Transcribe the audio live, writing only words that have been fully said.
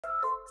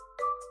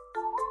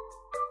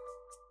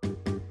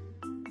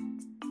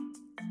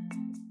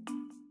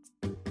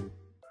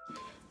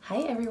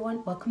Hi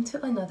everyone, welcome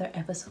to another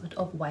episode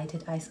of Why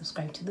Did I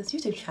Subscribe to This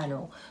YouTube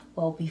channel?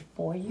 Well,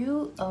 before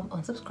you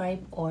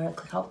unsubscribe or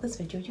click out this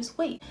video, just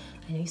wait.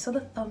 I know you saw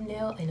the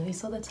thumbnail, I know you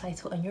saw the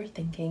title, and you're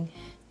thinking,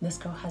 this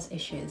girl has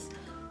issues.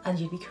 And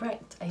you'd be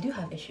correct, I do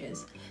have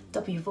issues.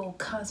 W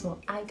Cosmo,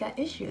 I got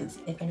issues.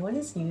 If anyone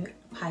is new,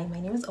 hi,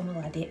 my name is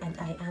Omalade and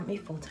I am a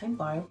full-time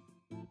barb.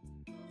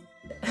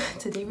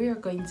 Today we are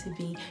going to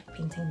be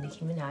painting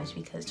Nicki Minaj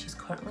because she's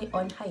currently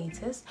on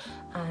hiatus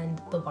and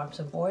the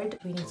barbs are bored.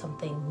 We need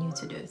something new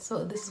to do.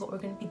 So this is what we're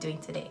going to be doing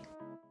today.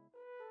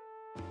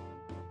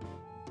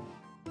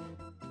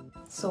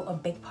 So a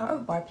big part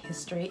of barb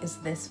history is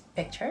this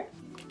picture.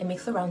 It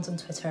makes the rounds on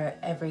Twitter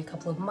every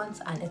couple of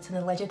months and it's an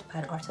alleged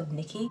fan art of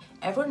Nicki.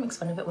 Everyone makes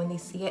fun of it when they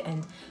see it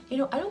and you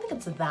know, I don't think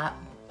it's that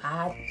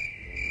bad.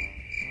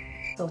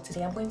 So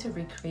today I'm going to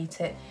recreate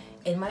it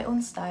in my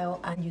own style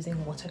and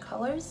using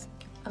watercolors.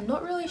 I'm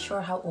not really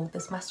sure how old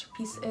this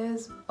masterpiece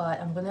is,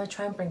 but I'm gonna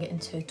try and bring it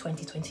into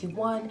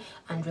 2021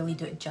 and really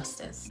do it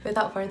justice.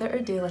 Without further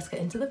ado, let's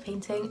get into the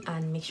painting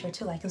and make sure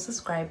to like and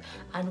subscribe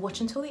and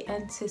watch until the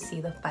end to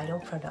see the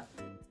final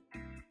product.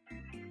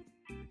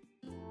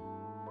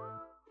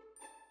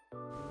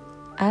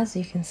 As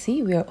you can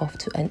see, we are off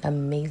to an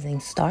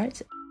amazing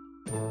start.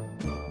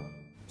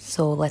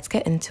 So let's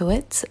get into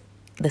it.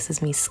 This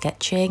is me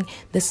sketching.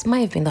 This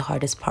might have been the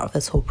hardest part of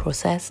this whole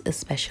process,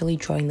 especially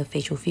drawing the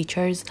facial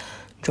features.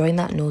 Drawing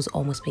that nose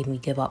almost made me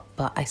give up,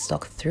 but I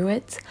stuck through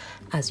it.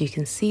 As you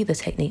can see, the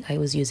technique I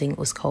was using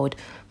was called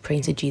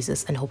praying to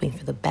Jesus and hoping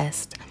for the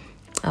best.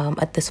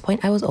 At this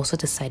point, I was also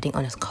deciding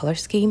on a color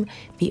scheme.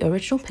 The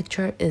original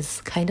picture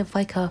is kind of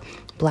like a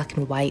black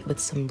and white with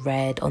some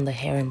red on the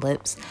hair and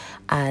lips.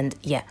 And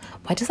yeah,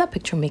 why does that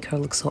picture make her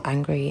look so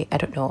angry? I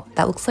don't know.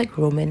 That looks like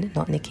Roman,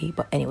 not Nicki,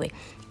 but anyway.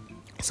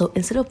 So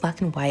instead of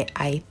black and white,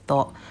 I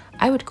thought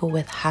I would go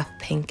with half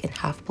pink and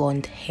half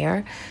blonde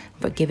hair,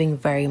 but giving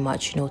very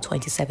much,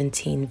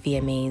 2017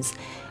 VMAs.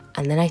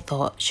 And then I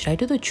thought, should I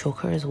do the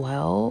choker as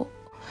well?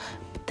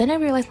 But then I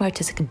realized my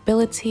artistic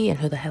ability and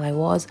who the hell I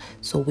was,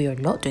 so we are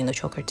not doing the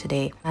choker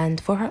today.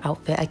 And for her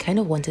outfit, I kind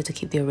of wanted to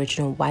keep the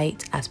original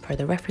white as per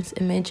the reference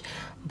image,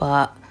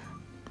 but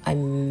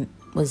I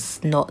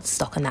was not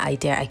stuck on that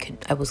idea.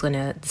 I was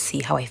gonna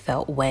see how I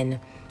felt when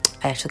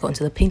I actually got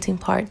into the painting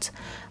part.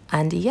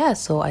 And yeah,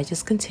 so I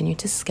just continued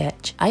to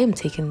sketch. I am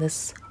taking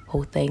this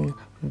whole thing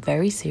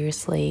very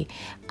seriously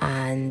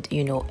and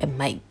it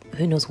might,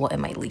 who knows what it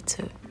might lead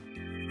to.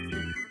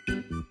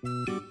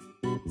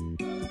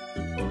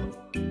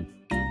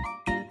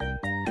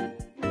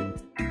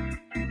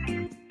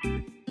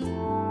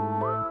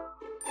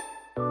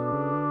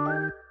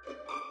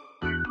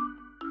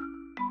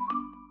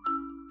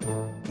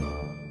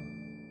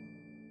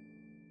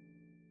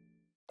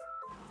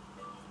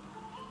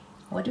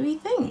 What do we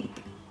think?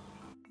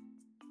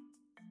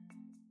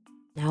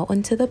 Now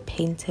onto the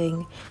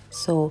painting.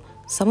 So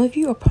some of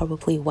you are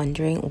probably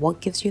wondering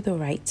what gives you the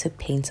right to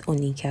paint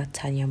Onika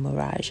Tanya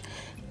Mirage,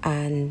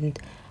 and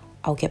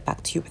I'll get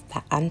back to you with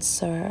that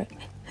answer.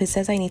 Who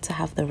says I need to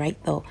have the right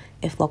though?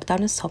 If lockdown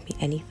has taught me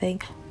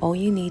anything, all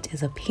you need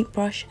is a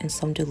paintbrush and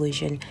some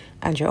delusion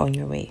and you're on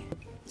your way.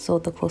 So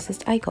the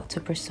closest I got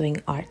to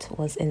pursuing art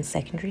was in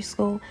secondary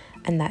school,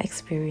 and that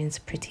experience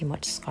pretty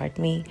much scarred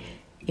me.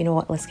 You know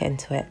what, let's get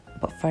into it.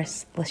 But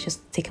first, let's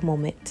just take a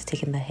moment to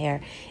take in the hair.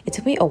 It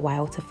took me a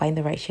while to find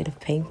the right shade of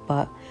pink,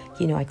 but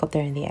I got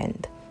there in the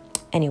end.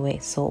 Anyway,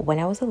 so when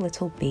I was a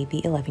little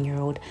baby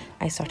 11-year-old,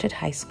 I started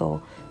high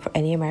school. For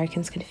any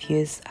Americans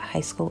confused,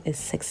 high school is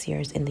 6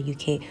 years in the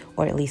UK,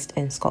 or at least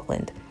in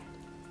Scotland.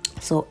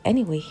 So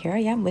anyway, here I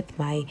am with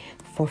my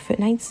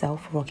 4'9"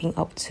 self rocking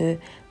up to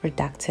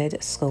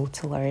redacted school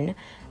to learn.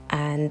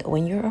 And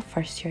when you're a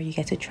first year, you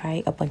get to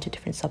try a bunch of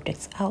different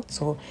subjects out.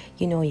 So,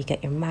 you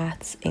get your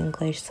maths,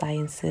 English,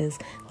 sciences,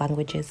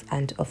 languages,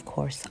 and of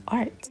course,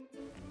 art.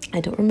 I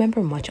don't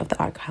remember much of the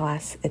art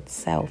class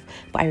itself,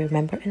 but I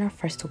remember in our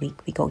first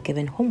week, we got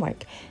given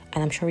homework.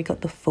 And I'm sure we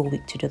got the full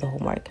week to do the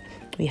homework.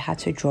 We had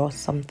to draw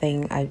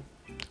something, I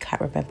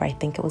can't remember, I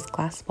think it was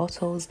glass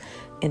bottles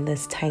in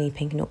this tiny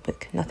pink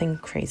notebook, nothing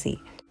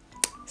crazy.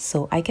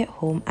 So I get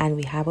home and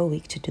we have a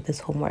week to do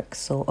this homework.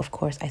 So of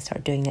course I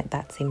start doing it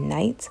that same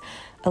night.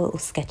 A little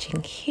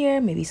sketching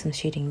here, maybe some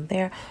shading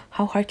there.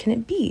 How hard can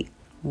it be?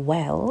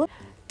 Well,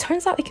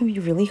 turns out it can be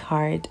really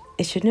hard.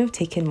 It shouldn't have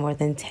taken more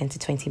than 10 to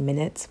 20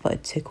 minutes, but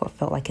it took what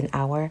felt like an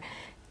hour.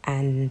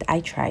 And I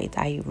tried,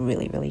 I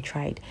really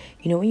tried.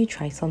 When you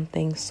try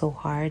something so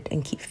hard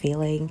and keep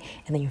failing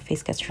and then your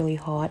face gets really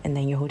hot and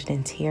then you're holding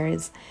in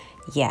tears.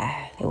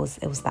 Yeah, it was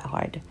that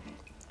hard.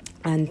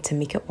 And to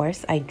make it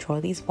worse, I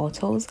draw these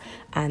bottles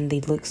and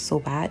they look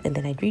so bad, and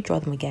then I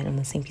redraw them again on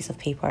the same piece of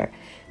paper.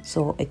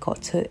 So it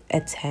got to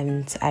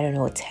attempt, I don't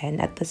know, 10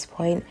 at this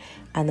point,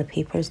 and the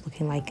paper is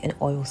looking like an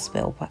oil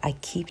spill, but I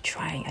keep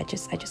trying. I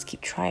just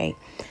keep trying.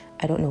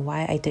 I don't know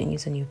why I didn't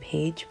use a new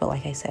page, but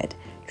like I said,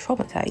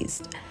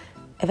 traumatized.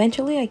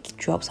 Eventually I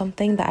drew up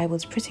something that I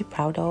was pretty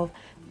proud of.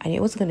 I knew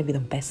it wasn't going to be the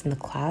best in the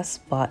class,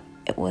 but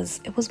it was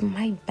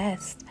my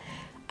best,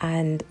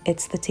 and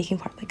it's the taking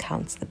part that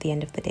counts at the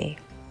end of the day.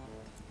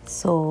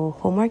 So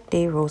homework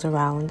day rolls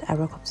around. I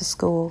woke up to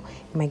school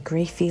in my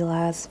grey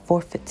filas,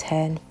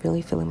 4'10",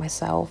 really feeling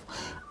myself.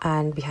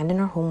 And we hand in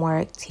our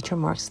homework, teacher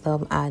marks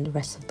them, and the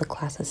rest of the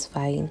class is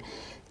fine.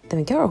 Then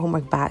we get our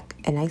homework back,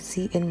 and I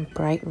see in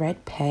bright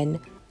red pen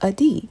a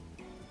D.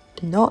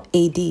 Not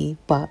a D,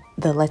 but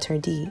the letter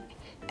D.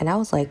 And I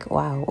was like,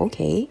 wow,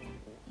 okay,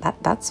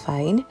 that's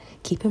fine.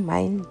 Keep in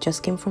mind,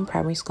 just came from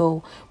primary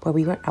school where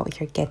we weren't out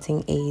here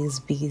getting A's,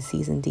 B's,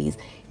 C's, and D's.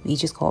 We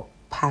just got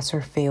pass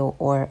or fail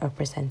or a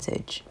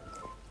percentage.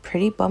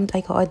 Pretty bummed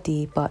I got a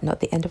D, but not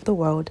the end of the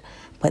world.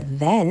 But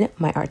then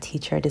my art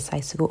teacher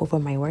decides to go over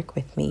my work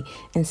with me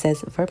and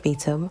says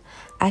verbatim,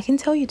 I can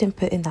tell you didn't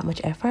put in that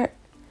much effort.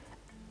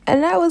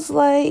 And I was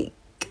like,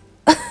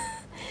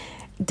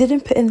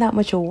 didn't put in that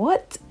much of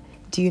what?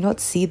 Do you not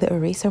see the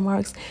eraser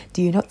marks?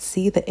 Do you not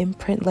see the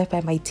imprint left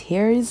by my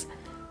tears?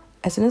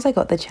 As soon as I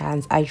got the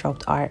chance, I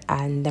dropped art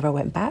and never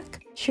went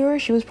back. Sure,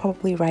 she was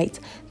probably right.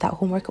 That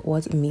homework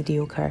was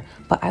mediocre,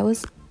 but I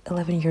was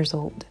 11 years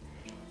old.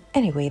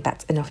 Anyway,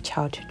 that's enough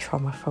childhood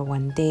trauma for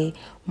one day.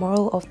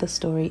 Moral of the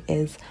story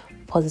is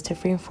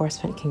positive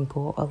reinforcement can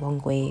go a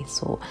long way.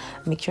 So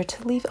make sure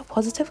to leave a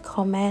positive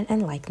comment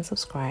and like and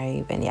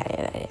subscribe and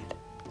yada.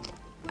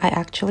 I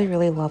actually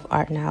really love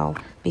art now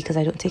because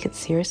I don't take it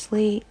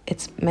seriously.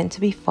 It's meant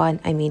to be fun.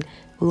 I mean,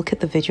 look at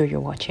the video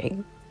you're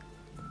watching.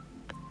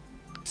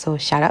 So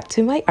shout out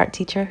to my art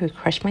teacher who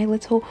crushed my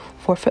little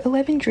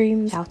 4'11"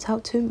 dreams. Shout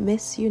out to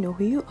Miss You Know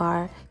Who You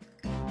Are.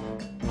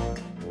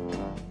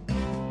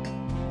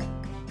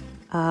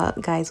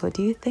 Guys, what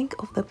do you think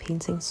of the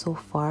painting so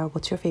far?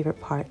 What's your favorite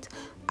part?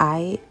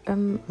 I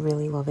am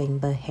really loving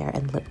the hair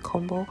and lip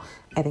combo.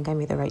 I think I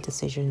made the right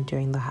decision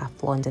doing the half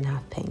blonde and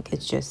half pink.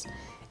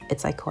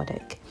 It's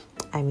iconic.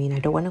 I mean, I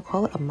don't want to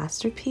call it a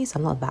masterpiece.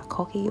 I'm not that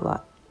cocky,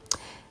 but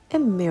it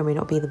may or may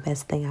not be the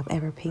best thing I've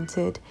ever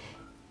painted.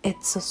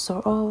 It's a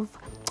sort of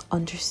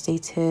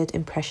understated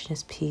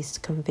impressionist piece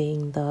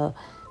conveying the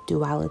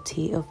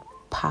duality of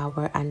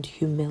power and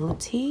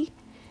humility.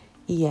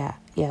 Yeah,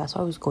 that's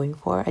what I was going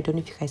for. I don't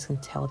know if you guys can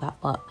tell that,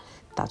 but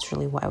that's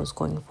really what I was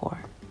going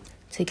for.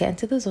 To get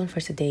into the zone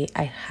for today,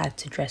 I had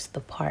to dress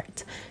the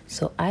part.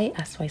 So I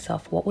asked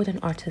myself, what would an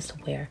artist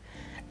wear?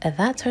 And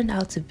that turned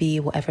out to be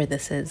whatever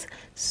this is.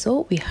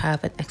 So we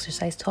have an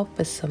exercise top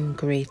with some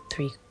grey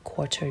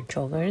 3/4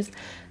 joggers,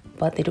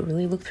 but they don't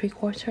really look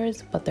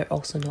 3/4, but they're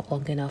also not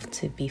long enough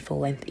to be full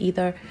length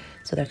either.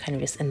 So they're kind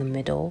of just in the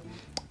middle.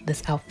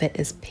 This outfit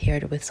is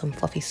paired with some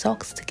fluffy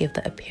socks to give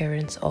the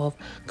appearance of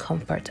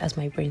comfort as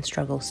my brain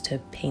struggles to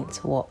paint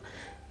what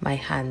my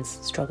hands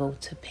struggle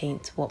to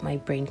paint, what my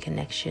brain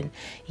connection.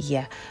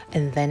 Yeah,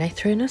 and then I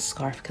threw in a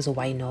scarf because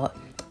why not?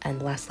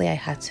 And lastly, I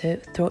had to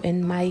throw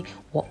in my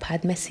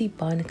Wattpad messy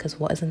bun because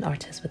what is an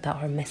artist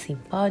without her messy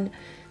bun?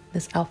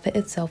 This outfit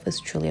itself is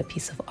truly a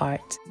piece of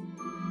art.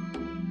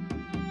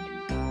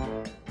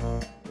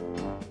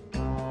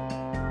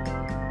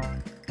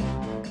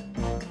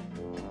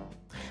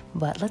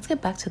 But let's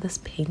get back to this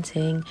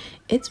painting.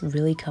 It's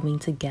really coming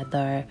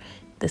together.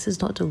 This is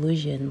not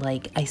delusion.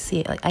 Like, I see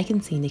it. Like, I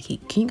can see Nikki.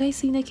 Can you guys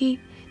see Nikki?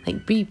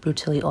 Like, be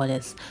brutally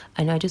honest.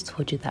 I know I just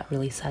told you that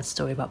really sad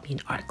story about me in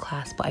art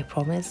class, but I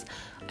promise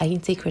I can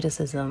take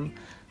criticism.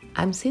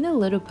 I'm seeing a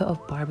little bit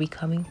of Barbie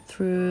coming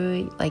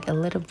through, like a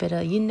little bit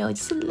of,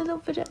 just a little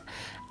bit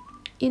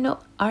of,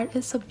 art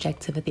is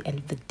subjective at the end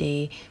of the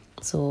day.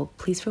 So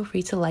please feel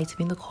free to lie to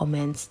me in the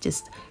comments.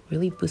 Just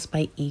really boost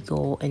my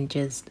ego and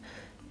just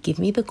give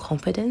me the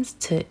confidence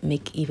to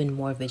make even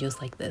more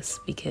videos like this,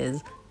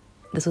 because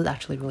this was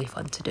actually really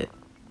fun to do.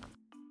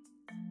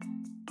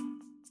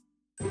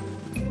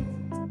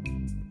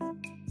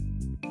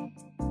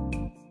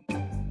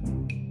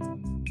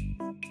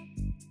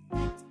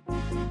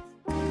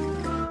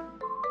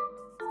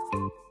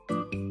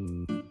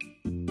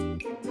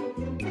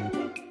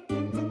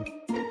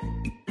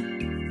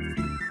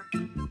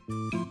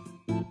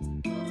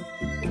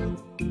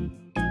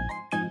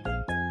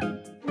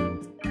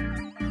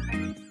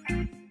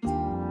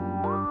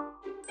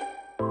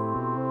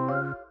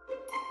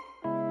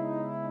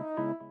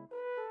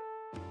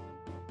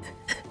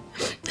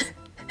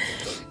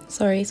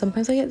 Sorry,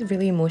 sometimes I get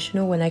really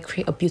emotional when I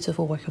create a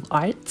beautiful work of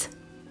art.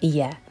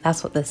 Yeah,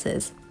 that's what this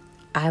is.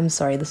 I'm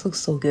sorry, this looks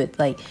so good.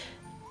 Like,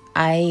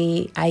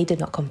 I did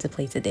not come to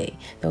play today.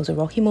 There was a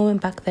rocky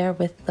moment back there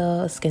with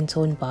the skin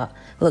tone, but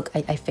look,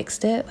 I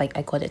fixed it. Like,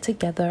 I got it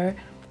together.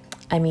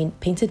 I mean,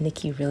 Painted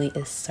Nikki really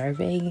is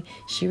serving.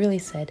 She really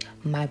said,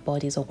 my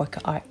body is a work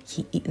of art.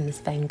 He eaten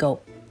this Van Gogh.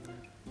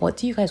 What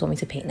do you guys want me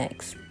to paint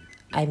next?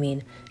 I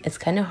mean, it's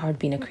kind of hard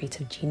being a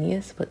creative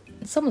genius, but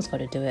someone's got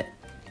to do it.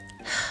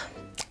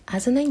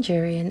 As a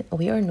Nigerian,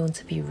 we are known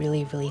to be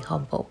really, really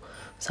humble.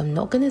 So I'm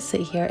not going to sit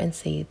here and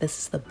say this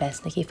is the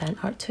best Nikki fan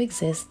art to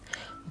exist.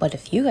 But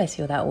if you guys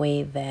feel that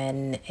way,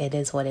 then it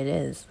is what it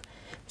is.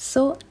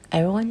 So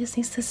everyone just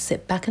needs to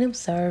sit back and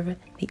observe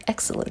the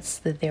excellence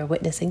that they're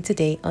witnessing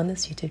today on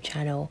this YouTube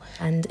channel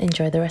and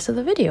enjoy the rest of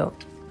the video.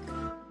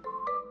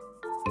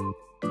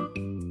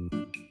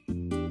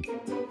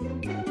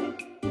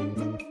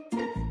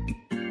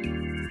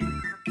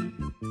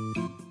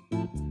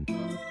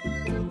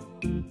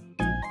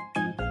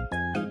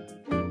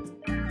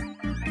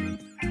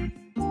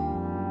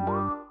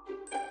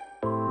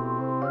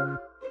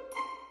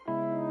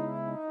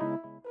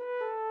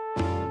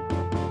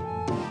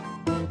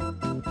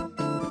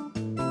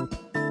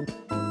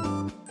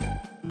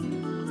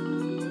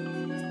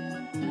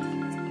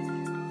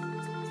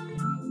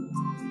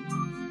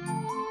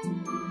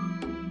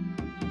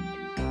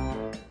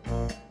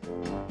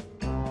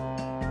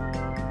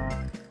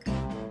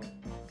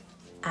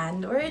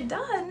 And we're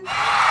done!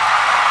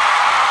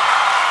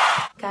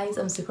 Guys,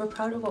 I'm super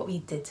proud of what we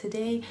did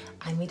today.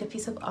 I made a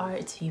piece of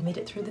art, you made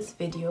it through this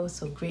video,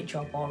 so great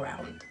job all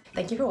around.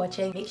 Thank you for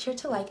watching. Make sure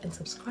to like and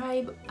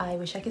subscribe. I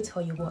wish I could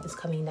tell you what is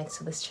coming next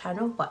to this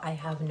channel, but I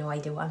have no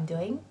idea what I'm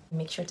doing.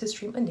 Make sure to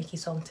stream a Nicki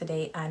song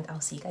today, and I'll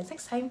see you guys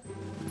next time.